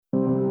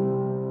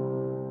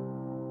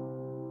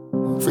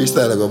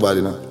Freestyle go bad,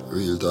 you know.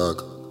 Real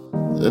talk.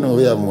 You know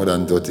we have more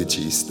than 30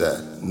 cheese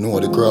style. Know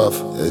the craft,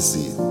 you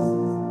see.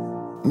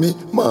 Me,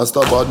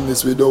 master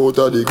badness without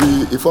a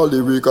degree. If all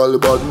lyrical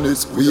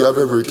badness, we have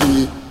every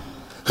key.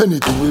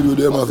 Anything we do,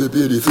 them have to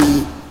pay the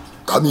fee.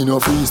 Come in no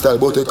freestyle,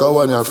 but take a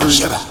one and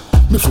free.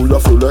 Me full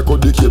of flow like how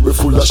the cable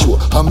full of show.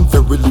 I'm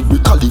very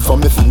lyrically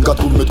from my finger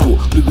to my toe.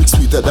 Lyrics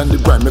sweeter than the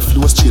brine, me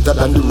flow straighter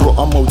than the raw.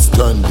 I'm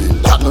outstanding.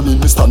 That no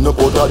mean me stand up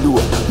out the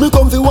door. Me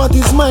come fi what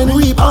is mine,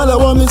 reap all I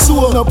want me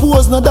sow. No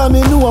pose, no damn me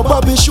know,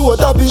 Bobby show,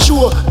 tappy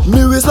show. Me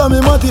wrist and me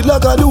mat it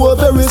like I do,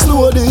 very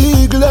slow. The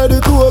eagle and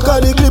the crow,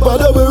 cause the clip a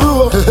double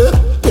row.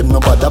 Them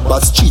no bad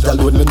about street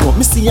alone, me know.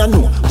 Me see I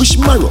know. Wish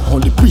marrow,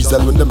 only breeze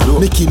alone them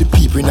blow. Me kill the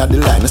people in the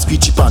line, no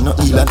screech it pan, no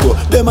heel and toe.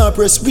 Them a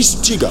press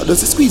wrist trigger,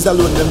 does it squeeze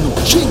alone them know.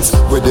 Jinx,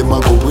 where them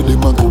a go, where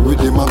them a go, where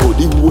them a go.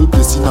 The whole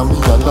place in a me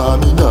and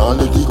me nah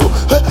let it go.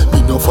 Hey,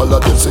 me no follow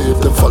them, so if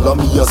them follow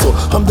me a so.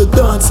 I'm the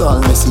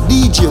dancehall Messi,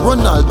 DJ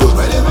Ronaldo.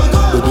 Where them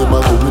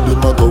a go, where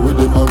them a go, where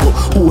them a go, where them a go.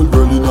 Whole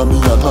world in a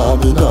me and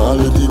me nah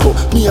let it go.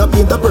 Me a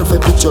paint a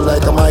perfect picture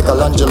like a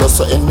Michelangelo.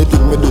 So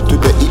anything me do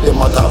today, it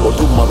them a talk about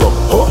tomorrow.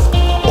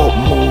 Up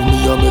move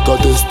me and make a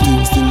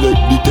testing. Still like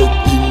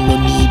detecting, no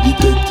need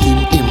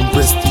detecting.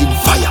 Impressed in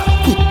fire,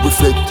 quick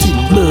reflecting.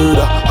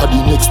 Murder, and the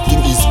next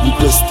thing is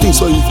requesting.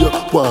 So if you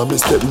want me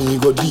step me,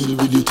 go deal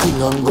with the thing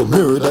and go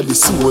murder the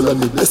soul and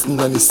the blessing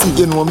and the sin.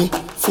 You know me?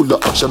 Full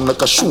of action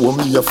like a show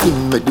me a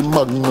film. Make the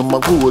magnum a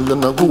roll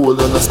and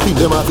a spin.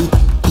 Them a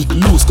big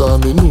loose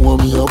cause me know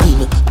me a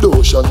win.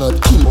 Thou shall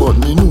not kill but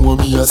me know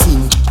me a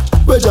sin.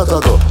 Where Jack a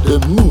go,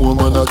 them know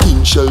man a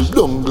king. Shell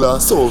down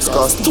glass house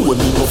cause stone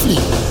me no flee.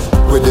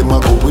 Where them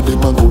a go, where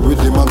them a go, where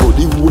them a go.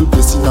 The whole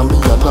place in a me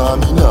and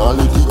me nah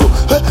let it go.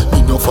 Hey,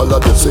 me no follow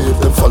them, so if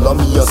them follow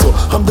me a so.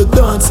 I'm the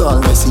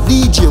dancehall Messi,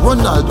 DJ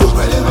Ronaldo.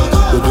 Where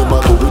them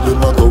a go, where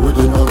them a go, where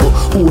them a go, where them a go.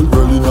 Whole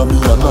world in a me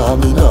and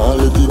me nah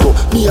let it go.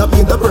 Me a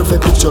paint a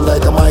perfect picture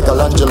like a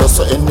Michelangelo.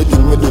 So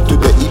anything me do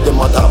today, it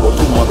them a talk about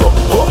tomorrow.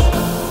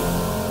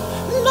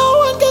 No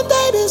one can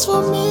take this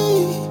from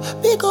me,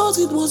 because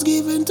it was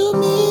given to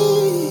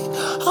me.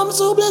 I'm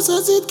so blessed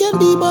as it can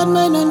be, but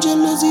mine and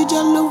jealousy,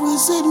 Jah will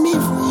set me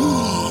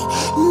free.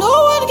 No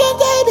one can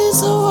take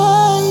this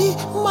away.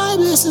 My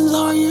blessings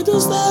are here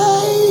to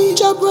stay.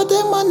 Jah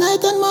protect my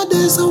night and my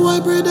day, so I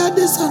pray that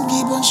the sun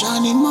keep on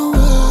shining my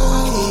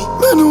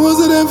way. Man, who was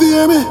it them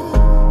fear me?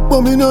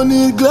 But me no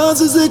need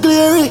glasses to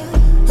clear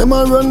it. Them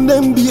a run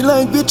them beat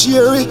like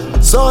bitchery.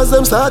 So as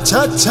them start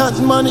chat,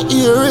 man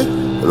hear it.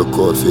 Look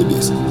out for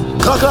this.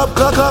 Clap, clap,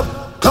 clap, clap.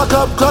 Clap,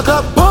 clap, clap,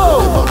 clap,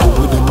 boom!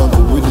 Where them a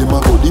go, where them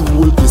a go. The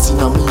whole place in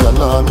a me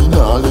and me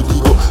nah let it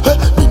go. Hey,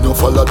 me no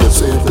follow them,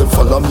 so if them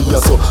follow me a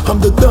so.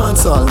 I'm the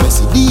dancehall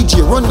Messi,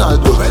 DJ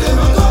Ronaldo. Where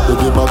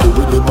them a go,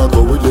 where them a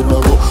go, where them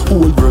a go, where them a go.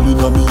 Whole world in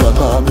a me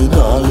and me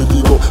nah let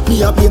it go.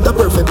 Me a paint a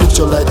perfect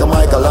picture like a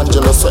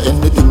Michelangelo. So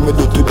anything me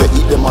do today,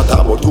 it them a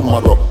talk about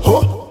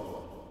tomorrow.